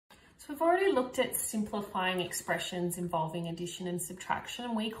We've already looked at simplifying expressions involving addition and subtraction,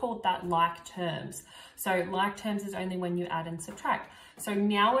 and we called that like terms. So like terms is only when you add and subtract. So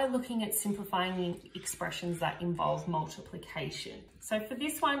now we're looking at simplifying expressions that involve multiplication. So for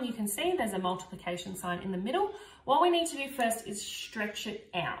this one, you can see there's a multiplication sign in the middle. What we need to do first is stretch it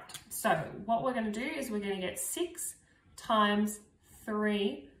out. So what we're going to do is we're going to get 6 times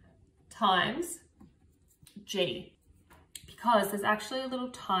 3 times g, because there's actually a little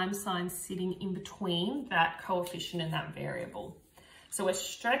time sign sitting in between that coefficient and that variable. So we're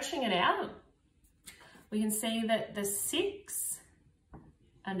stretching it out. We can see that the 6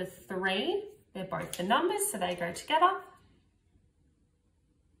 and the 3, they're both the numbers, so they go together.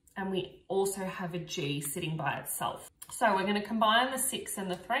 And we also have a g sitting by itself. So we're going to combine the 6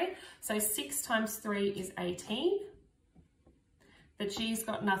 and the 3. So 6 times 3 is 18. The g's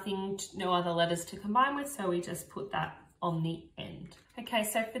got nothing, no other letters to combine with, so we just put that on the end. Okay,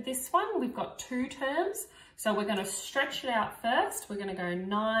 so for this one, we've got 2 terms. So we're going to stretch it out first. We're going to go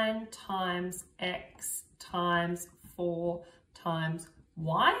 9 times x times 4 times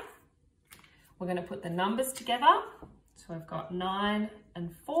y. We're going to put the numbers together. So we've got 9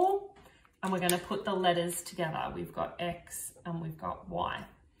 and 4, and we're going to put the letters together. We've got x and we've got y.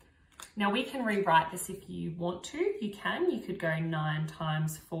 Now we can rewrite this if you want to. You can. You could go 9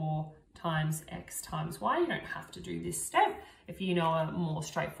 times 4 times x times y. You don't have to do this step. If you know a more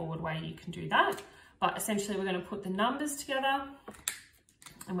straightforward way, you can do that. But essentially we're going to put the numbers together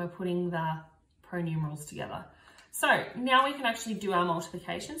and we're putting the pronumerals together. So now we can actually do our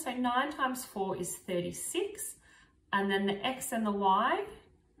multiplication. So 9 times 4 is 36, and then the x and the y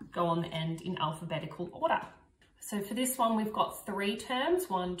go on the end in alphabetical order. So for this one, we've got 3 terms,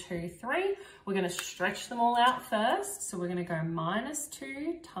 1, 2, 3. We're going to stretch them all out first. So we're going to go minus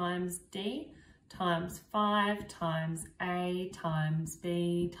 2 times d times 5 times a times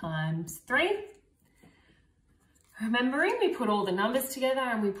b times 3. Remembering we put all the numbers together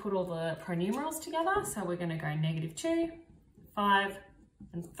and we put all the pronumerals together. So we're going to go -2, 5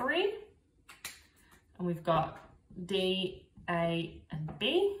 and 3. And we've got d, a and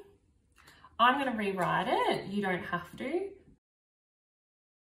b. I'm going to rewrite it. You don't have to.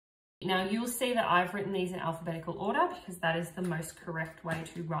 Now you'll see that I've written these in alphabetical order because that is the most correct way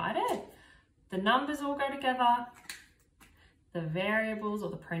to write it. The numbers all go together. The variables or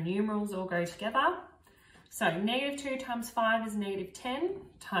the pronumerals all go together. So -2 times 5 is -10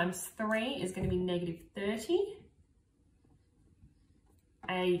 times 3 is going to be -30.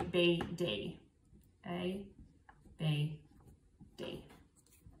 A, B, D. A, B, D.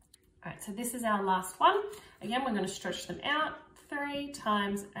 All right, so this is our last one. Again, we're going to stretch them out. 3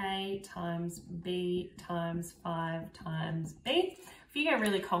 times A times B times 5 times B. If you get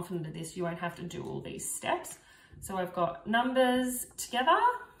really confident at this, you won't have to do all these steps. So I've got numbers together.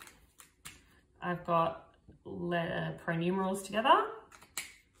 I've got pronumerals together.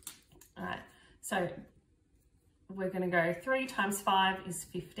 All right, so we're going to go 3 times 5 is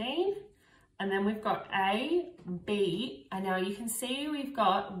 15. And then we've got A, B, and now you can see we've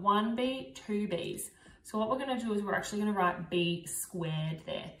got 1B, 2Bs. So what we're going to do is we're actually going to write B squared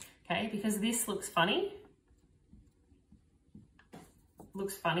there, okay? Because this looks funny.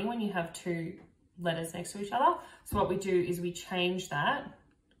 Looks funny when you have 2 letters next to each other. So what we do is we change that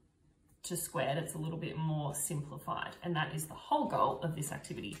to squared. It's a little bit more simplified, and that is the whole goal of this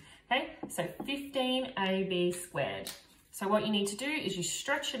activity, okay? So 15AB squared. So what you need to do is you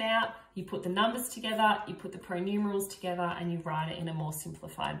stretch it out, you put the numbers together, you put the pronumerals together, and you write it in a more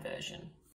simplified version.